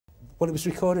Well, it was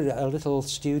recorded at a little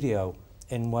studio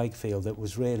in Wakefield that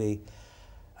was really,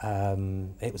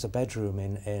 it was a bedroom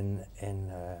in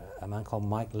a man called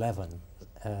Mike Levin,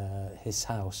 his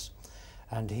house.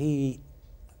 And he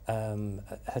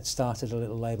had started a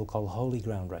little label called Holy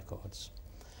Ground Records.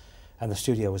 And the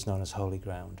studio was known as Holy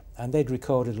Ground. And they'd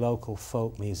recorded local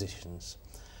folk musicians.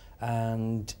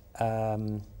 And a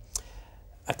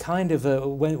kind of,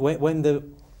 when the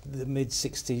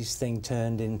mid-60s thing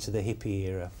turned into the hippie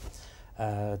era,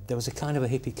 there was a kind of a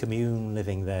hippie commune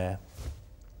living there.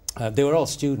 They were all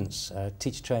students,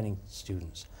 teacher training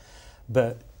students,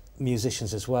 but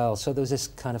musicians as well. So there was this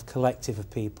kind of collective of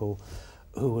people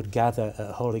who would gather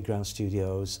at Holy Ground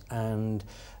Studios, and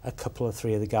a couple or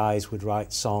three of the guys would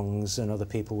write songs and other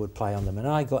people would play on them. And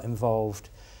I got involved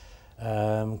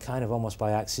kind of almost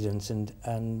by accident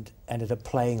and ended up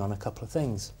playing on a couple of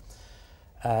things.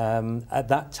 At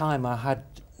that time I had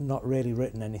not really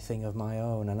written anything of my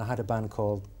own, and I had a band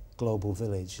called Global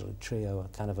Village, a trio, a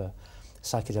kind of a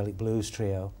psychedelic blues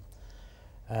trio.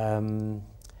 And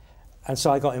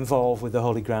so I got involved with the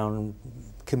Holy Ground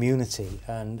community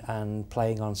and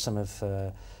playing on some of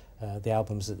the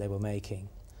albums that they were making.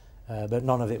 But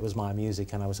none of it was my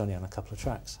music, and I was only on a couple of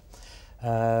tracks.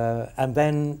 And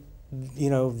then,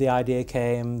 you know, the idea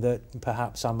came that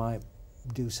perhaps I might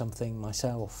do something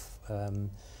myself.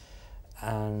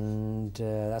 And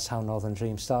that's how Northern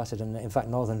Dream started. And in fact,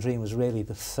 Northern Dream was really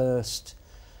the first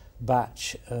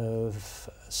batch of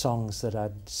songs that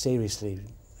I'd seriously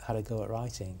had a go at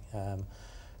writing.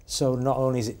 So not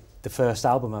only is it the first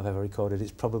album I've ever recorded,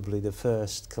 it's probably the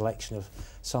first collection of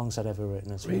songs I'd ever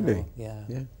written as well. Really? Yeah,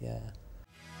 Yeah. yeah.